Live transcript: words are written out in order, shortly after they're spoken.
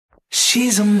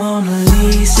She's a Mona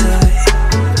Lisa.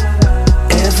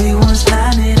 Everyone's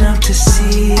lining up to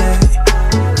see her.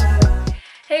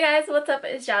 Hey guys, what's up?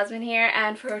 It's Jasmine here,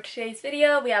 and for today's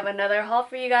video we have another haul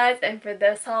for you guys, and for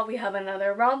this haul we have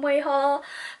another ROMWE haul.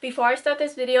 Before I start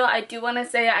this video, I do want to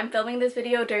say I'm filming this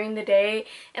video during the day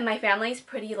and my family's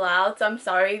pretty loud, so I'm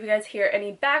sorry if you guys hear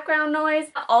any background noise.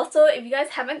 Also, if you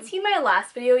guys haven't seen my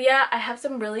last video yet, I have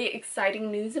some really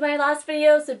exciting news in my last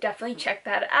video, so definitely check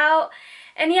that out.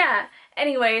 And yeah,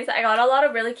 anyways, I got a lot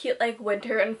of really cute like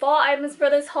winter and fall items for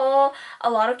this haul. A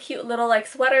lot of cute little like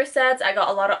sweater sets. I got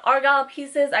a lot of argyle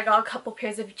pieces. I got a couple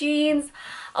pairs of jeans,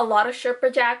 a lot of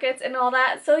Sherpa jackets and all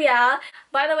that. So yeah,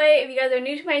 by the way, if you guys are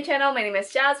new to my channel, my name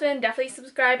is Jasmine. Definitely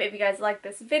subscribe if you guys like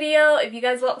this video. If you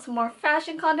guys want some more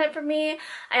fashion content from me,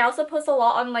 I also post a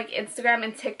lot on like Instagram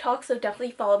and TikTok, so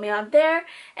definitely follow me on there.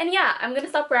 And yeah, I'm gonna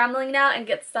stop rambling now and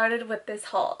get started with this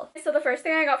haul. So the first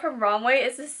thing I got from ROMWE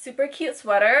is this super cute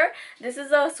sweater. This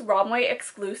is a ROMWE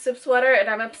exclusive sweater and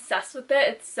I'm obsessed with it.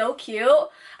 It's so cute.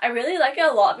 I really like it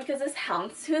a lot because it's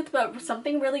houndstooth, but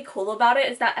something really cool about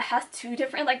it is that it has two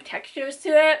different like textures to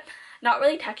it. Not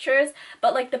really textures,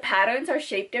 but like the patterns are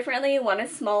shaped differently. One is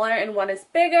smaller and one is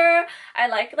bigger. I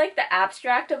like the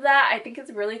abstract of that. I think it's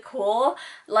really cool.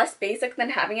 Less basic than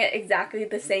having it exactly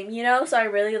the same, you know, so I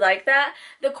really like that.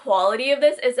 The quality of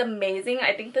this is amazing.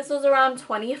 I think this was around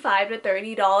 $25 to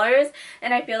 $30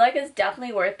 and I feel like it's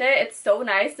definitely worth it. It's so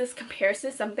nice. This compares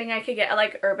to something I could get at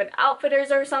like Urban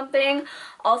Outfitters or something.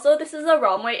 Also, this is a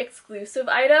ROMWE exclusive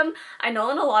item. I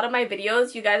know in a lot of my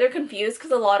videos you guys are confused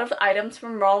because a lot of items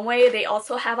from ROMWE they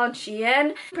also have on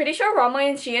Shein. I'm pretty sure ROMWE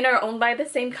and Shein are owned by the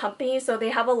same company, so they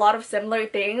have a lot of similar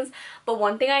things. But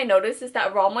one thing I noticed is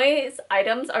that ROMWE's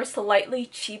items are slightly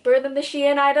cheaper than the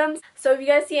Shein items. So if you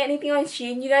guys see anything on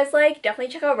Shein you guys like,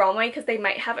 definitely check out ROMWE because they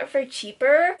might have it for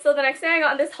cheaper. So the next thing I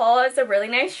got in this haul is a really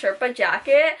nice Sherpa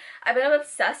jacket. I've been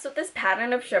obsessed with this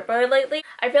pattern of Sherpa lately.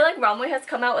 I feel like ROMWE has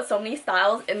come out with so many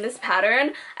styles in this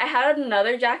pattern. I had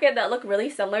another jacket that looked really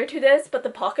similar to this, but the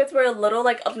pockets were a little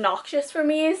like obnoxious for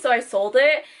me, so I sold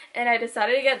it and I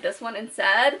decided to get this one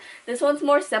instead. This one's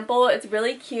more simple. It's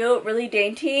really cute, really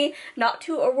dainty, not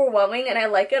too overwhelming, and I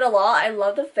like it a lot. I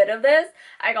love the fit of this.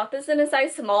 I got this in a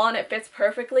size small and it fits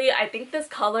perfectly. I think this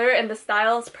color and the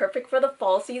style is perfect for the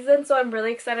fall season, so I'm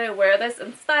really excited to wear this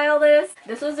and style this.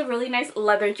 This was a really nice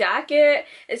leather jacket.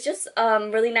 It's just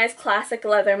really nice classic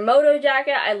leather moto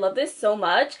jacket. I love this so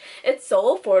much. It's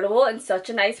so affordable and such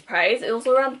a nice price. It was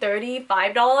around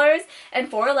 $35, and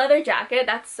for a leather jacket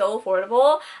that's so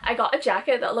affordable. I got a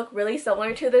jacket that looked really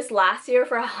similar to this last year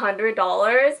for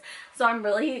 $100. So I'm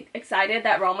really excited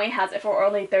that ROMWE has it for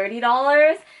only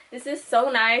 $30. This is so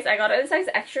nice. I got it in size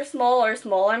extra small or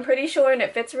small, I'm pretty sure, and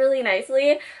it fits really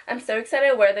nicely. I'm so excited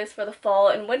to wear this for the fall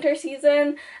and winter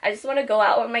season. I just want to go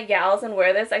out with my gals and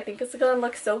wear this. I think it's going to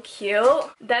look so cute.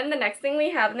 Then the next thing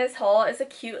we have in this haul is a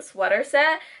cute sweater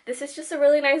set. This is just a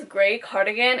really nice gray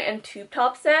cardigan and tube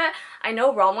top set. I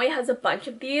know ROMWE has a bunch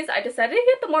of these. I decided to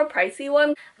get the more pricey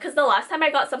one because the last time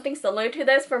I got something similar to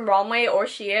this from ROMWE or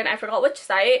Shein, I forgot which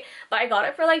site, but I got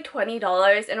it for like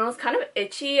 $20 and it was kind of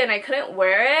itchy and I couldn't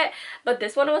wear it. But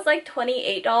this one was like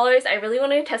 $28. I really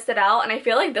wanted to test it out and I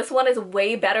feel like this one is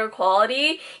way better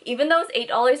quality. Even though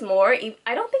it's $8 more,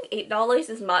 I don't think $8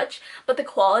 is much, but the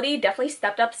quality definitely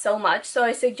stepped up so much, so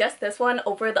I suggest this one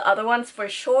over the other ones for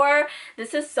sure.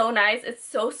 This is so nice. It's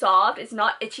so soft. It's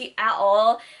not itchy at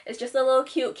all. It's just a little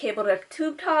cute cable neck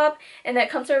tube top, and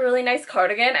that comes with a really nice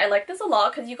cardigan. I like this a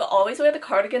lot because you can always wear the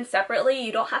cardigan separately.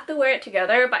 You don't have to wear it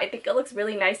together, but I think it looks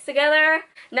really nice together.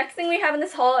 Next thing we have in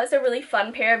this haul is a really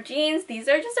fun pair of jeans. These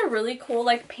are just a really cool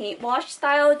like paint wash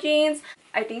style jeans.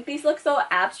 I think these look so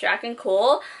abstract and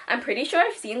cool. I'm pretty sure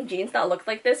I've seen jeans that look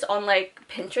like this on like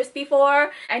Pinterest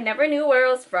before. I never knew where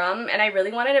it was from and I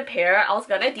really wanted a pair. I was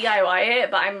gonna DIY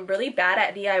it, but I'm really bad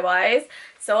at DIYs.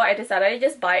 So I decided to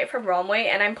just buy it from ROMWE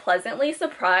and I'm pleasantly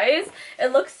surprised.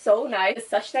 It looks so nice. It's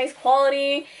such nice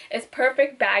quality. It's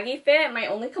perfect baggy fit. My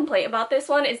only complaint about this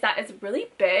one is that it's really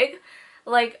big.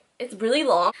 Like, it's really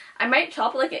long. I might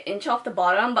chop like an inch off the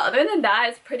bottom, but other than that,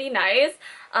 it's pretty nice.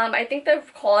 I think the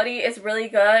quality is really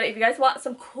good. If you guys want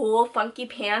some cool, funky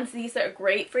pants, these are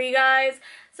great for you guys.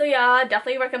 So yeah,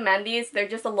 definitely recommend these. They're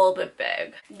just a little bit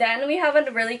big. Then we have a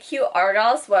really cute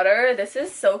argyle sweater. This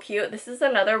is so cute. This is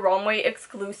another ROMWE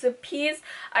exclusive piece.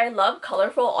 I love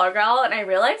colorful argyle and I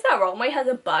realized that ROMWE has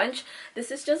a bunch.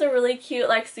 This is just a really cute,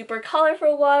 like super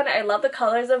colorful one. I love the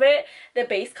colors of it. The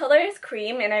base color is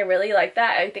cream and I really like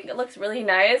that. I think it looks really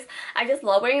nice. I just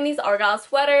love wearing these argyle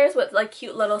sweaters with like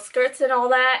cute little skirts and all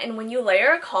that, and when you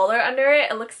layer a collar under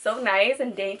it, it looks so nice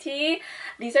and dainty.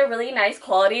 These are really nice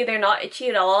quality. They're not itchy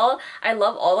at all. all. I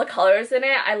love all the colors in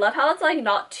it. I love how it's like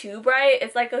not too bright.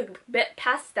 It's like a bit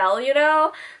pastel, you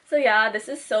know? So yeah, this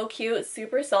is so cute,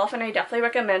 super soft, and I definitely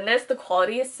recommend this. The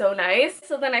quality is so nice.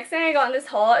 So the next thing I got in this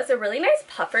haul is a really nice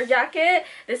puffer jacket.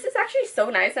 This is actually so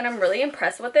nice and I'm really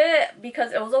impressed with it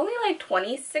because it was only like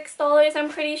 $26, I'm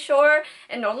pretty sure.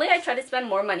 And normally I try to spend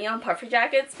more money on puffer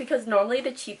jackets because normally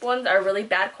the cheap ones are really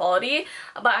bad quality.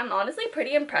 But I'm honestly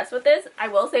pretty impressed with this. I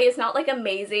will say it's not like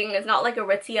amazing. It's not like a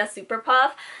Aritzia Super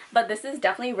Puff, but this is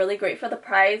definitely really great for the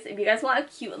price. If you guys want a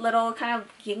cute little kind of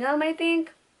gingham, I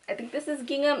think this is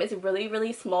gingham. It's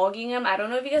really small gingham. I don't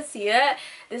know if you can see it.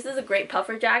 This is a great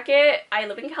puffer jacket. I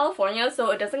live in California,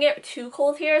 so it doesn't get too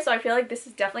cold here, so I feel like this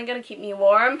is definitely going to keep me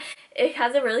warm. It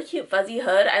has a really cute fuzzy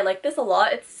hood. I like this a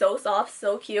lot. It's so soft,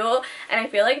 so cute, and I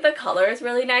feel like the color is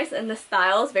really nice and the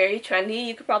style is very trendy.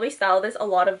 You could probably style this a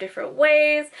lot of different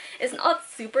ways. It's not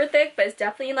super thick, but it's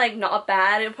definitely like not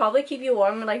bad. It'll probably keep you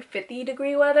warm in like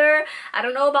 50-degree weather. I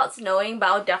don't know about snowing, but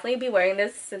I'll definitely be wearing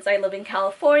this since I live in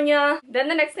California. Then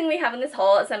the next thing we have in this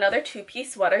haul is another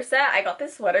two-piece sweater set. I got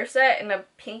this sweater set in a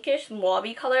pinkish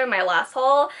mauve color in my last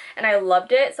haul and I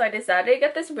loved it, so I decided to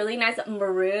get this really nice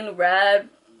maroon red,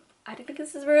 I think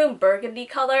this is maroon burgundy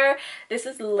color. This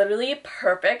is literally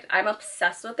perfect. I'm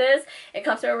obsessed with this. It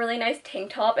comes with a really nice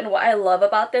tank top, and what I love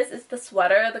about this is the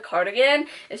sweater, the cardigan.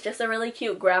 It's just a really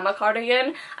cute grandma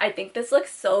cardigan. I think this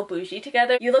looks so bougie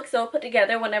together. You look so put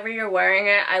together whenever you're wearing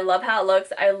it. I love how it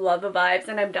looks. I love the vibes,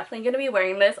 and I'm definitely going to be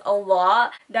wearing this a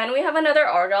lot. Then we have another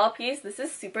argyle piece. This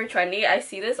is super trendy. I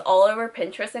see this all over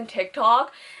Pinterest and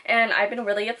TikTok, and I've been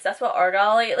really obsessed with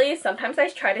argyle lately. Sometimes I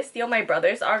try to steal my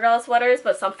brother's argyle sweaters,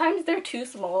 but sometimes they're too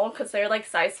small because they're like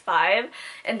size 5,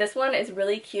 and this one is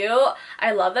really cute.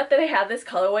 I love that they have this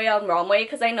colorway on ROMWE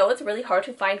because I know it's really hard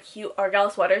to find cute argyle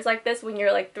sweaters like this when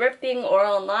you're like thrifting or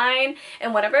online,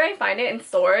 and whenever I find it in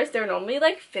stores they're normally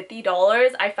like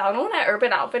 $50. I found one at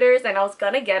Urban Outfitters and I was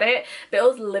gonna get it, but it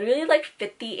was literally like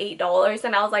 $58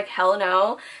 and I was like, hell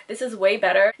no, this is way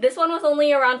better. This one was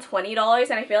only around $20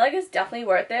 and I feel like it's definitely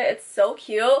worth it. It's so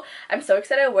cute. I'm so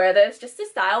excited to wear this just to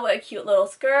style with a cute little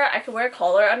skirt. I could wear a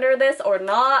collar under this or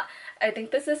not. I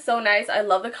think this is so nice. I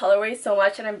love the colorway so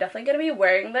much and I'm definitely going to be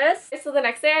wearing this. So the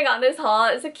next thing I got in this haul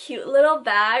is a cute little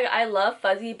bag. I love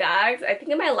fuzzy bags. I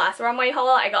think in my last ROMWE haul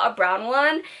I got a brown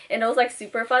one and it was like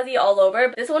super fuzzy all over.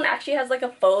 But this one actually has like a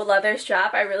faux leather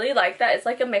strap. I really like that. It's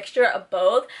like a mixture of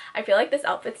both. I feel like this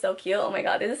outfit's so cute. Oh my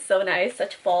god, this is so nice.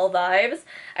 Such fall vibes.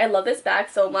 I love this bag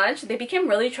so much. They became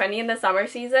really trendy in the summer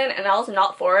season and I was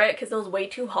not for it because it was way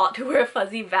too hot to wear a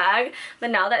fuzzy bag. But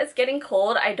now that it's getting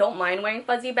cold, I don't mind wearing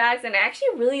fuzzy bags and I actually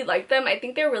really like them. I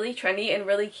think they're really trendy and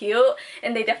really cute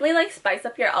and they definitely like spice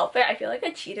up your outfit. I feel like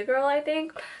a cheetah girl, I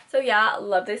think. So yeah,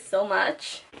 love this so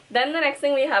much. Then the next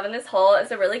thing we have in this haul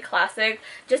is a really classic,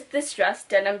 just distressed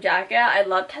denim jacket. I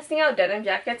love testing out denim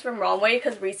jackets from ROMWE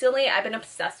because recently I've been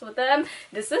obsessed with them.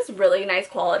 This is really nice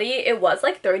quality. It was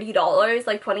like $30,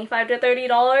 like $25 to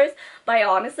 $30, but I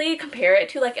honestly compare it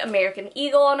to like American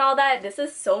Eagle and all that. This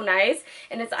is so nice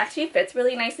and it actually fits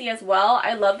really nicely as well.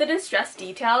 I love the distressed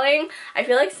detailing. I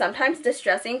feel like sometimes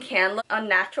distressing can look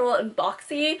unnatural and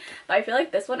boxy, but I feel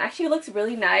like this one actually looks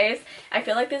really nice. I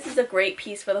feel like this is a great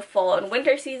piece for the fall and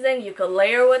winter season. You could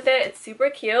layer with it. It's super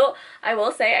cute. I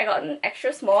will say I got an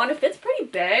extra small and it fits pretty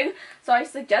big, so I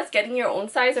suggest getting your own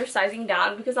size or sizing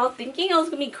down because I was thinking it was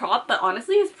gonna be cropped, but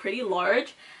honestly it's pretty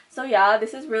large. So yeah,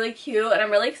 this is really cute and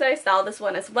I'm really excited to style this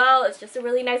one as well. It's just a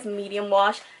really nice medium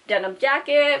wash denim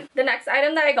jacket. The next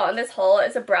item that I got in this haul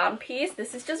is a brown piece.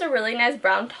 This is just a really nice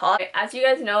brown top. As you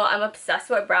guys know, I'm obsessed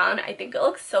with brown. I think it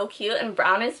looks so cute and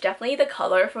brown is definitely the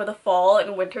color for the fall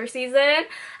and winter season.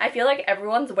 I feel like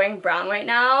everyone's wearing brown right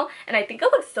now and I think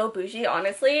it looks so bougie,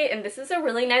 honestly, and this is a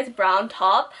really nice brown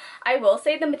top. I will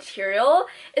say the material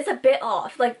is a bit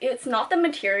off. Like, it's not the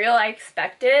material I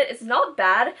expected. It's not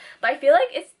bad, but I feel like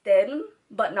it's thin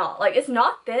but not. Like, it's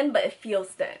not thin, but it feels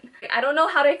thin. I don't know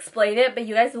how to explain it, but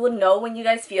you guys will know when you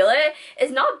guys feel it.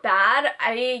 It's not bad.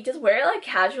 I just wear it like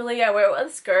casually. I wear it with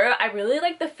a skirt. I really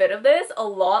like the fit of this a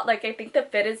lot. Like, I think the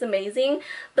fit is amazing,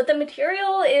 but the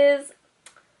material is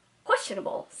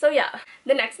questionable. So yeah,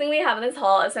 the next thing we have in this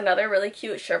haul is another really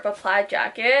cute Sherpa plaid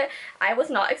jacket. I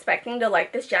was not expecting to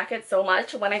like this jacket so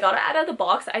much. When I got it out of the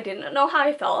box, I didn't know how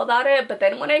I felt about it, but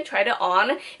then when I tried it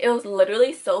on, it was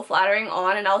literally so flattering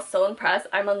on and I was so impressed.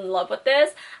 I'm in love with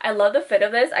this. I love the fit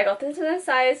of this. I got this in a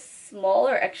size small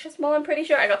or extra small, I'm pretty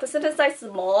sure. I got this in a size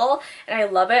small and I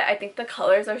love it. I think the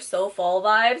colors are so fall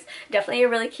vibes. Definitely a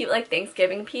really cute like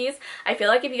Thanksgiving piece. I feel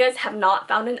like if you guys have not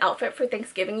found an outfit for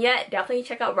Thanksgiving yet, definitely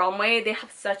check out ROMWE. They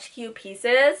have such cute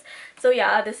pieces. So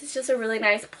yeah, this is just a really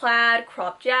nice plaid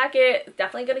crop jacket. It's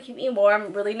definitely gonna keep me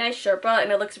warm. Really nice sherpa,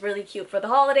 and it looks really cute for the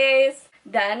holidays.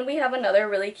 Then we have another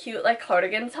really cute like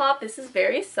cardigan top. This is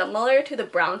very similar to the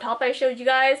brown top I showed you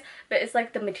guys, but it's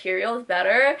like the material is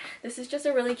better. This is just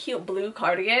a really cute blue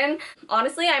cardigan.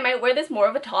 Honestly, I might wear this more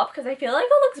of a top because I feel like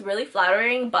it looks really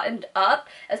flattering buttoned up,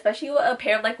 especially with a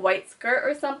pair of like white skirt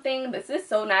or something. This is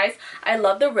so nice. I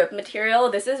love the rib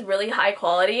material. This is really high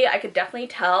quality. I could definitely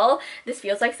tell this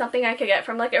feels like something I could get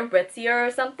from like a Aritzia or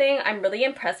something. I'm really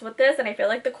impressed with this and I feel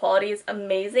like the quality is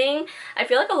amazing. I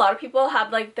feel like a lot of people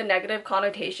have like the negative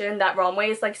connotation that ROMWE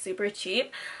is like super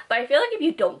cheap, but I feel like if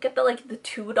you don't get the like the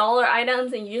 $2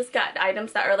 items and you just got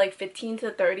items that are like $15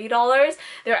 to $30,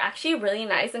 they're actually really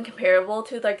nice and comparable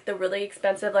to like the really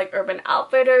expensive like Urban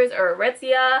Outfitters or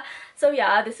Aritzia. So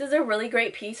yeah, this is a really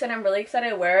great piece and I'm really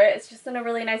excited to wear it. It's just in a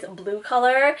really nice blue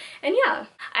color. And yeah,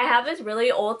 I have this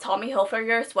really old Tommy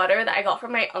Hilfiger sweater that I got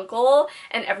from my uncle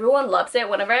and everyone loves it.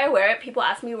 Whenever I wear it, people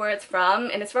ask me where it's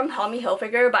from, and it's from Tommy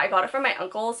Hilfiger, but I got it from my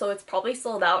uncle, so it's probably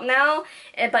sold out now.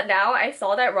 But now I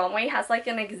saw that ROMWE has like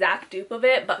an exact dupe of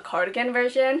it, but cardigan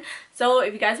version. So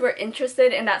if you guys were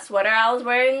interested in that sweater I was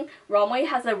wearing, ROMWE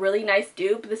has a really nice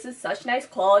dupe. This is such nice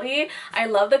quality. I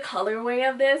love the colorway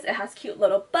of this. It has cute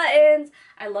little buttons.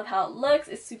 I love how it looks.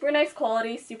 It's super nice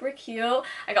quality, super cute.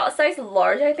 I got a size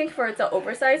large, I think, for it's an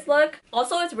oversized look.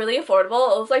 Also, it's really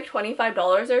affordable. It was like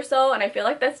 $25 or so, and I feel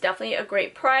like that's definitely a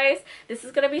great price. This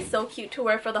is gonna be so cute to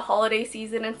wear for the holiday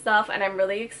season and stuff, and I'm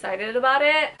really excited about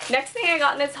it. Next thing I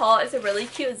got in this haul is a really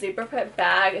cute zebra print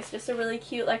bag. It's just a really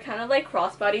cute, like kind of like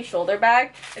crossbody shoulder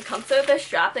bag. It comes with a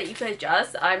strap that you can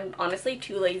adjust. I'm honestly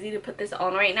too lazy to put this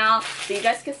on right now, so you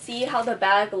guys can see how the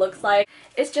bag looks like.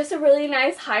 It's just a really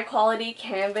nice high quality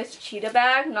canvas cheetah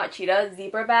bag, not cheetah,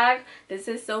 zebra bag. This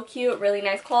is so cute, really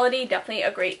nice quality, definitely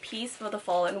a great piece for the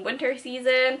fall and winter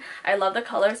season. I love the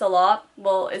colors a lot.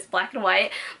 Well, it's black and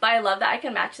white, but I love that I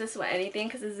can match this with anything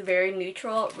because it's very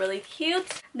neutral, really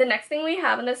cute. The next thing we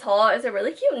have in this haul is a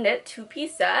really cute knit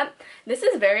two-piece set. This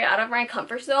is very out of my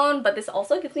comfort zone, but this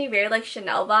also gives me very like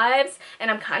Chanel vibes,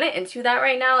 and I'm kind of into that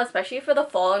right now, especially for the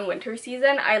fall and winter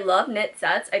season. I love knit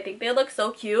sets. I think they look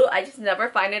so cute. I just never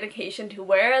find an occasion to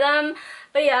wear them.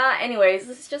 But yeah, anyways,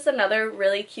 this is just another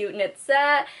really cute knit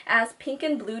set. It has pink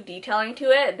and blue detailing to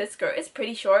it. This skirt is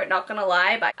pretty short, not gonna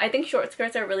lie, but I think short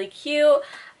skirts are really cute.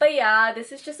 But yeah,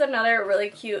 this is just another really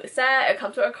cute set. It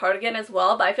comes with a cardigan as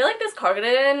well, but I feel like this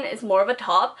cardigan is more of a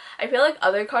top. I feel like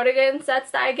other cardigan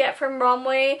sets that I get from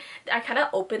ROMWE, I kind of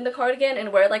open the cardigan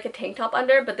and wear like a tank top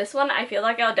under, but this one I feel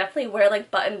like I'll definitely wear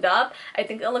like buttoned up. I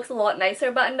think it looks a lot nicer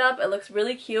buttoned up. It looks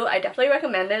really cute. I definitely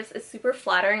recommend this. It's super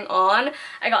flattering on.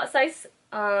 I got size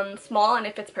small and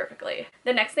it fits perfectly.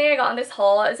 The next thing I got in this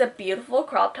haul is a beautiful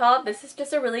crop top. This is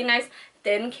just a really nice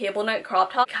thin cable knit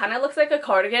crop top. Kind of looks like a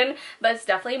cardigan, but it's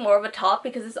definitely more of a top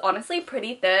because it's honestly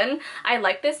pretty thin. I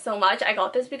like this so much. I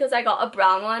got this because I got a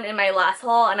brown one in my last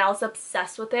haul and I was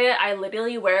obsessed with it. I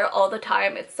literally wear it all the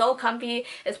time. It's so comfy.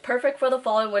 It's perfect for the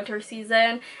fall and winter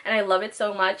season and I love it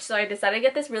so much. So I decided to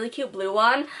get this really cute blue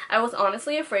one. I was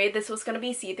honestly afraid this was going to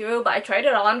be see-through, but I tried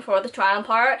it on for the try-on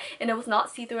part and it was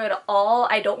not see-through at all.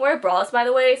 I don't wear bras, by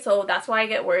the way, so that's why I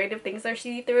get worried if things are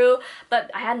see-through, but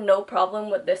I had no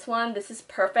problem with this one. This is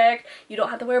perfect. You don't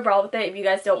have to wear a bra with it if you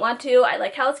guys don't want to. I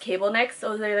like how it's cable neck,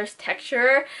 so there's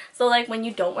texture, so like when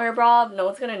you don't wear a bra, no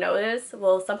one's gonna notice.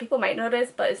 Well, some people might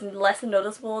notice, but it's less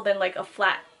noticeable than like a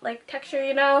flat like texture,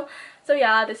 you know. So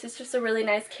yeah, this is just a really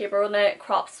nice cable knit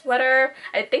crop sweater.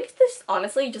 I think this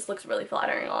honestly just looks really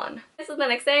flattering on. So the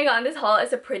next thing I got in this haul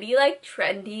is a pretty like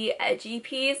trendy edgy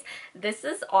piece. This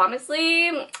is honestly,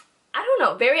 I don't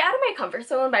know, very out of my comfort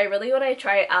zone, but I really want to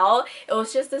try it out. It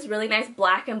was just this really nice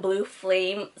black and blue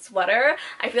flame sweater.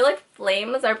 I feel like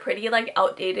flames are pretty like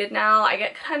outdated now. I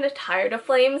get kind of tired of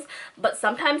flames, but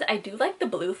sometimes I do like the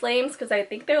blue flames because I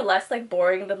think they're less like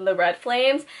boring than the red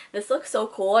flames. This looks so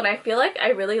cool and I feel like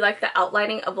I really like the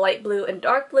outlining of light blue and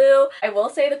dark blue. I will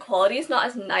say the quality is not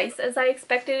as nice as I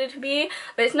expected it to be,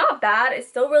 but it's not bad. It's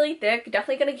still really thick,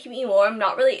 definitely gonna keep me warm,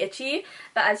 not really itchy,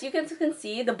 but as you can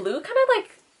see, the blue kind of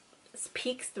like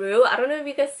peeks through. I don't know if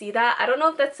you guys see that. I don't know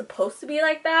if that's supposed to be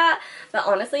like that, but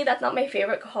honestly that's not my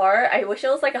favorite car. I wish it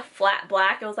was like a flat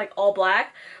black, it was like all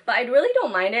black, but I really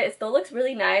don't mind it. It still looks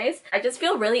really nice. I just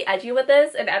feel really edgy with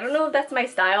this, and I don't know if that's my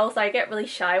style, so I get really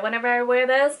shy whenever I wear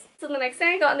this. So the next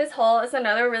thing I got in this haul is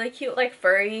another really cute like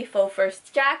furry faux fur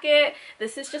jacket.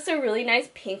 This is just a really nice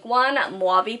pink one,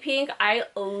 mauve pink. I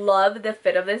love the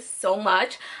fit of this so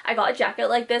much. I got a jacket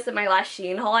like this in my last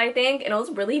Shein haul, I think, and it was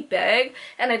really big,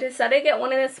 and I decided to get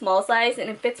one in a small size,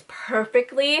 and it fits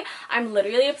perfectly. I'm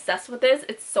literally obsessed with this.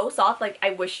 It's so soft. Like,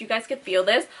 I wish you guys could feel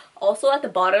this. Also at the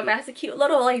bottom it has a cute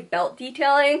little like belt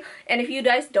detailing, and if you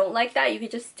guys don't like that, you could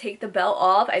just take the belt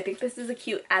off. I think this is a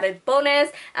cute added bonus.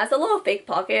 It has a little fake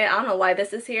pocket. I don't know why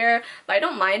this is here, but I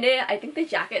don't mind it. I think the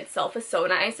jacket itself is so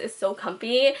nice. It's so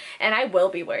comfy, and I will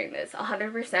be wearing this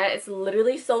 100%. It's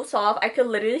literally so soft. I could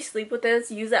literally sleep with this,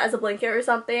 use it as a blanket or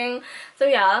something. So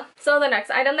yeah. So the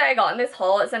next item that I got in this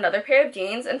haul is another pair of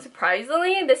jeans, and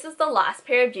surprisingly this is the last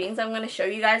pair of jeans I'm going to show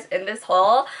you guys in this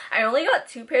haul. I only got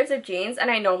 2 pairs of jeans,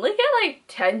 and I normally get like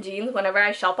 10 jeans whenever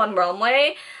I shop on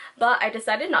ROMWE, but I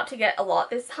decided not to get a lot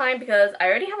this time because I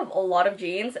already have a lot of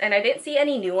jeans and I didn't see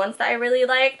any new ones that I really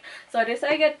liked. So I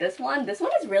decided to get this one. This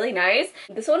one is really nice.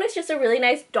 This one is just a really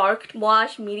nice dark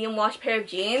wash, medium wash pair of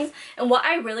jeans. And what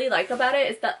I really like about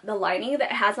it is that the lining that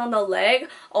it has on the leg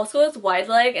also is wide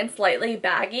leg and slightly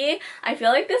baggy. I feel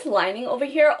like this lining over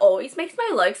here always makes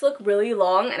my legs look really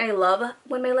long, and I love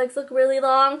when my legs look really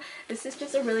long. This is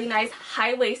just a really nice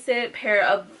high-waisted pair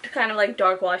of kind of like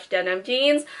dark wash denim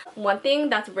jeans. One thing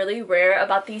that's really rare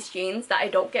about these jeans that I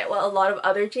don't get with a lot of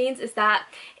other jeans is that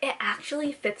it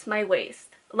actually fits my waist.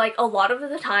 Like, a lot of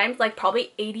the times, like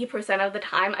probably 80% of the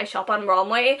time I shop on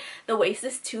ROMWE, the waist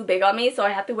is too big on me, so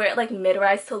I have to wear it like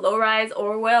mid-rise to low-rise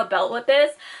or wear a belt with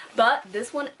this. But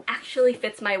this one actually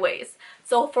fits my waist.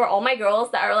 So for all my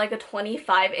girls that are like a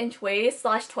 25-inch waist /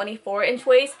 24-inch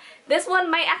waist, this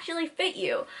one might actually fit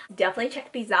you. Definitely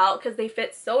check these out because they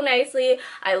fit so nicely.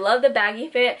 I love the baggy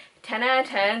fit. 10 out of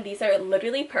 10. These are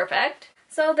literally perfect.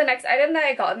 So the next item that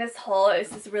I got in this haul is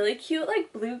this really cute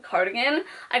like blue cardigan.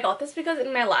 I got this because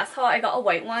in my last haul I got a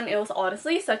white one. It was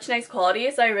honestly such nice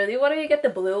quality, so I really wanted to get the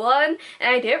blue one,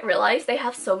 and I didn't realize they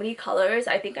have so many colors.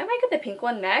 I think I might get the pink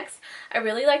one next. I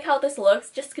really like how this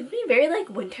looks. Just gives me very like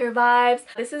winter vibes.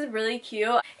 This is really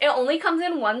cute. It only comes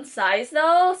in one size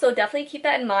though, so definitely keep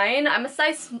that in mind. I'm a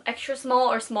size extra small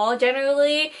or small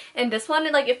generally, and this one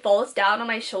like it falls down on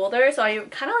my shoulder, so I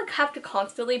kind of like have to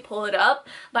constantly pull it up,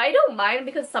 but I don't mind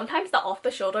because sometimes the off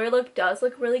the shoulder look does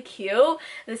look really cute.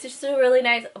 This is just a really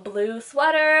nice blue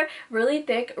sweater, really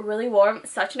thick, really warm,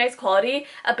 such nice quality.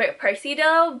 A bit pricey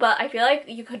though, but I feel like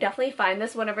you could definitely find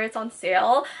this whenever it's on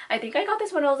sale. I think I got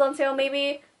this when it was on sale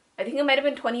maybe. I think it might have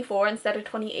been $24 instead of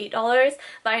 $28,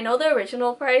 but I know the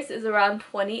original price is around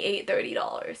 $28,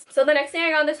 $30. So the next thing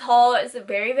I got in this haul is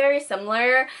very, very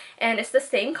similar, and it's the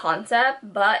same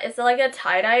concept, but it's like a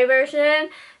tie-dye version.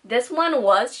 This one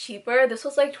was cheaper. This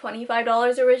was like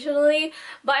 $25 originally,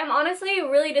 but I'm honestly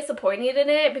really disappointed in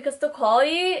it because the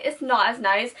quality is not as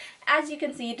nice. As you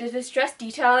can see, the distress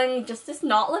detailing just does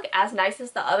not look as nice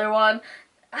as the other one.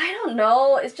 I don't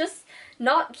know, it's just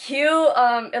not cute.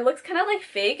 It looks kind of like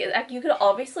fake. Like, you could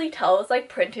obviously tell it's like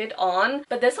printed on,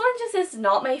 but this one just is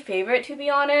not my favorite, to be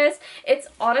honest. It's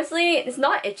honestly, it's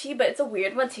not itchy, but it's a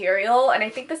weird material, and I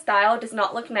think the style does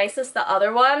not look nice as the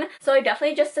other one, so I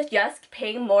definitely just suggest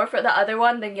paying more for the other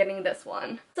one than getting this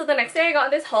one. So the next thing I got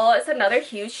in this haul is another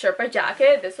huge Sherpa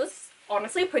jacket. This was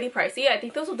honestly pretty pricey. I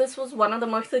think this was one of the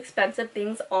most expensive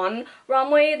things on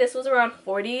ROMWE. This was around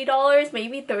 $40,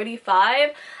 maybe $35.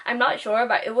 I'm not sure,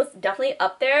 but it was definitely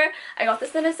up there. I got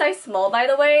this in a size small, by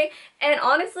the way, and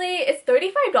honestly it's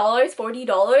 $35,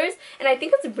 $40, and I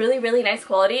think it's really, really nice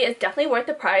quality. It's definitely worth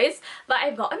the price. But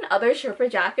I've gotten other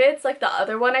Sherpa jackets, like the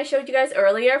other one I showed you guys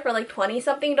earlier, for like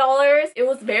 $20-something. It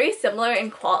was very similar in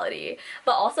quality,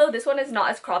 but also this one is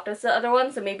not as cropped as the other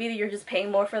one, so maybe you're just paying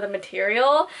more for the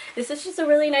material. This is just a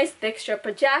really nice thick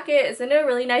Sherpa jacket. It's in a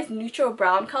really nice neutral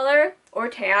brown color or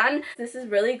tan. This is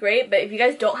really great, but if you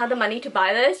guys don't have the money to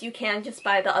buy this, you can just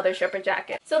buy the other Sherpa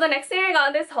jacket. So the next thing I got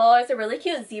in this haul is a really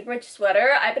cute zebra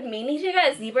sweater. I've been meaning to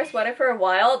get a zebra sweater for a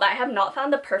while, but I have not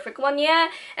found the perfect one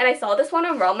yet, and I saw this one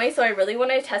on ROMWE, so I really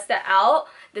want to test it out.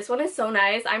 This one is so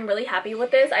nice. I'm really happy with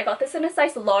this. I got this in a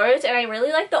size large, and I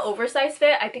really like the oversized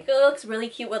fit. I think it looks really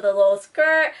cute with a little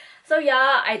skirt. So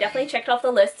yeah, I definitely checked off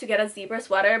the list to get a zebra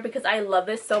sweater because I love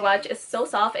this so much. It's so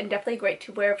soft and definitely great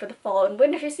to wear for the fall and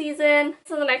winter season.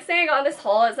 So the next thing I got in this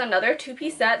haul is another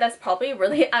two-piece set that's probably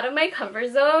really out of my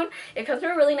comfort zone. It comes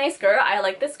with a really nice skirt. I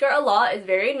like this skirt a lot. It's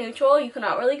very neutral. You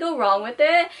cannot really go wrong with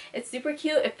it. It's super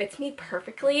cute. It fits me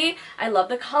perfectly. I love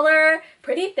the color.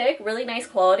 Pretty thick, really nice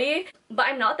quality. But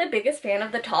I'm not the biggest fan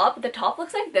of the top. The top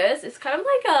looks like this. It's kind of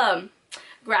like a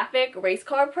graphic race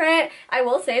car print. I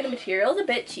will say the material is a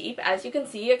bit cheap. As you can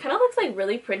see, it kind of looks like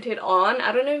really printed on.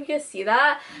 I don't know if you guys see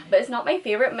that, but it's not my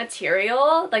favorite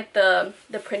material, like the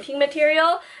printing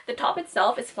material. The top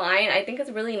itself is fine. I think it's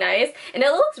really nice and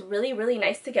it looks really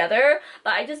nice together,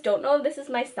 but I just don't know if this is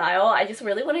my style. I just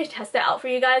really want to test it out for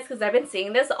you guys because I've been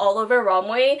seeing this all over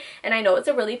ROMWE and I know it's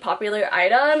a really popular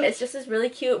item. It's just this really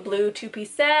cute blue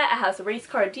two-piece set. It has race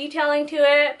car detailing to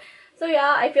it. So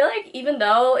yeah, I feel like even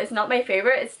though it's not my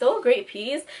favorite, it's still a great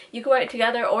piece. You can wear it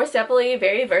together or separately,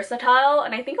 very versatile,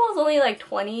 and I think it was only like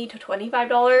 $20 to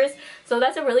 $25, so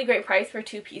that's a really great price for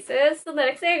two pieces. So the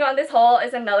next thing I got in this haul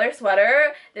is another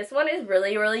sweater. This one is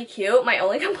really cute. My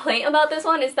only complaint about this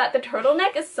one is that the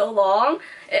turtleneck is so long.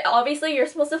 Obviously you're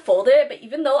supposed to fold it, but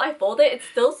even though I fold it, it's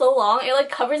still so long. It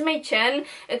like covers my chin.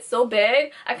 It's so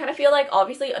big. I kind of feel like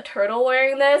obviously a turtle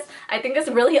wearing this, I think it's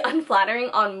really unflattering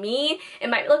on me. It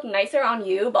might look nice on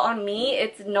you, but on me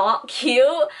it's not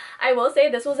cute. I will say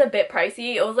this was a bit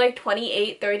pricey. It was like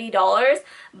 $28, $30,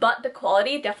 but the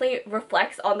quality definitely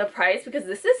reflects on the price because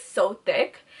this is so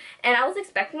thick. And I was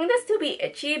expecting this to be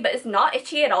itchy, but it's not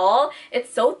itchy at all.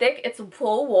 It's so thick, it's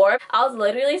full warm. I was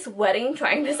literally sweating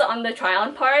trying this on the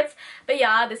try-on parts. But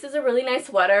yeah, this is a really nice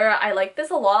sweater. I like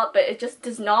this a lot, but it just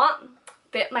does not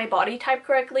fit my body type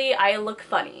correctly. I look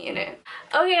funny in it.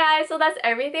 Okay guys, so that's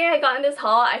everything I got in this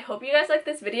haul. I hope you guys liked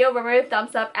this video. Remember to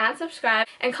thumbs up and subscribe,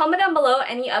 and comment down below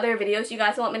any other videos you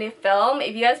guys want me to film.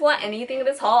 If you guys want anything in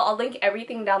this haul, I'll link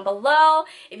everything down below.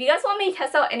 If you guys want me to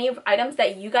test out any items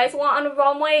that you guys want on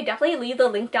ROMWE, definitely leave the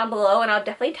link down below and I'll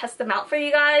definitely test them out for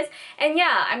you guys. And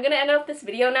yeah, I'm gonna end up this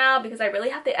video now because I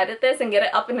really have to edit this and get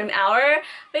it up in an hour.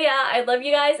 But yeah, I love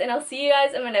you guys and I'll see you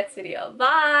guys in my next video.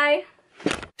 Bye!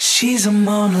 She's a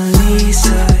Mona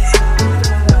Lisa.